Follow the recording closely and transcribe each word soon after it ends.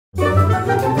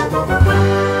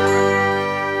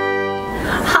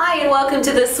Hi, and welcome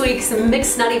to this week's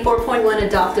Mix 94.1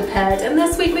 Adopt a Pet. And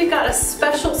this week we've got a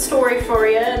special story for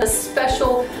you and a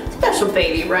special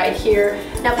baby right here.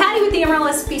 Now, Patty with the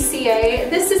Amarillo SPCA,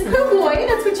 this is Pooh Boy,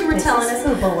 that's what you were telling us.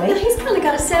 Pooh Boy. Now, he's kind of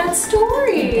got a sad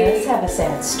story. He does have a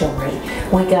sad story.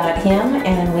 We got him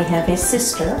and we have his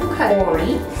sister,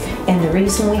 Ori. And the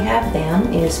reason we have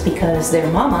them is because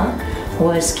their mama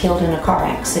was killed in a car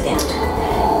accident.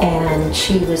 And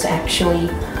she was actually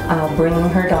bringing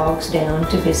her dogs down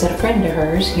to visit a friend of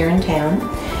hers here in town.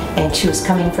 And she was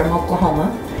coming from Oklahoma.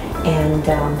 And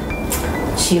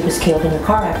she was killed in a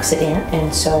car accident,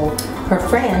 and so her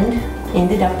friend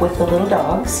ended up with the little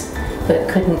dogs but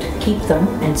couldn't keep them,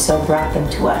 and so brought them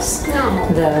to us. No.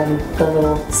 The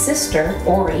little sister,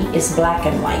 Ori, is black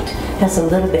and white, has a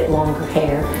little bit longer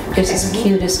hair, just as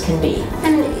cute as can be.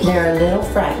 And they're a little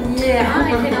frightened. Yeah,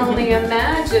 I can only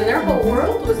imagine. Their whole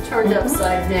world was turned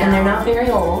upside down. And they're not very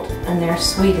old, and they're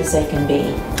sweet as they can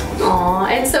be. Aw,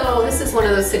 and so this is one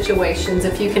of those situations,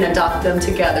 if you can adopt them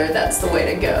together, that's the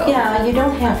way to go. Yeah, you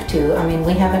don't have to. I mean,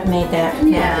 we haven't made that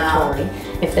mandatory.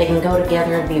 If they can go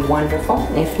together, it'd be wonderful.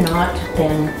 If not,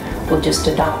 then we'll just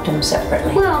adopt them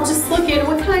separately. Well, just look at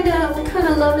what kind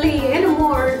of lovely animal,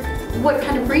 or what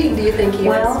kind of breed do you think he is?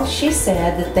 Well, she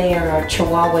said that they are a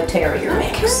Chihuahua Terrier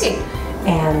mix. Okay.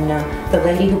 And the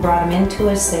lady who brought them into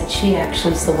us said she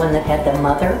actually is the one that had the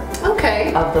mother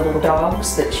of the little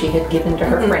dogs that she had given to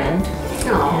her friend.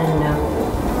 And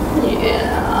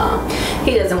yeah,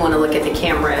 he doesn't want to look at the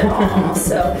camera at all.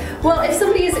 So, well, if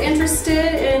somebody is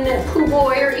interested in Pooh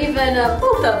Boy or even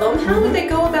both of them, how would they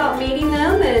go about meeting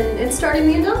them and starting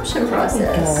the adoption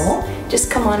process? Just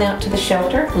come on out to the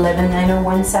shelter,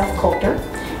 11901 South Coulter,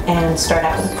 and start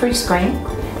out with a pre-screen.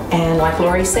 And like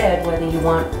Lori said, whether you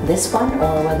want this one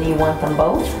or whether you want them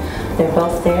both, they're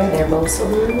both there. They're both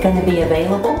going to be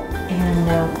available, and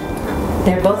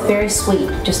they're both very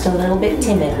sweet, just a little bit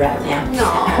timid right now.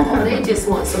 No, they just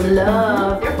want some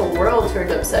love. Their whole world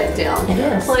turned upside down. It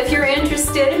is. Well, if you're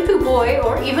interested in Pooh Boy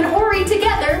or even Ori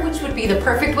together, which would be the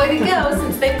perfect way to go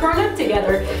since they've grown up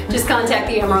together, just contact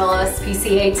the Amarillo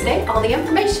SPCA today. All the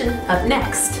information up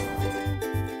next.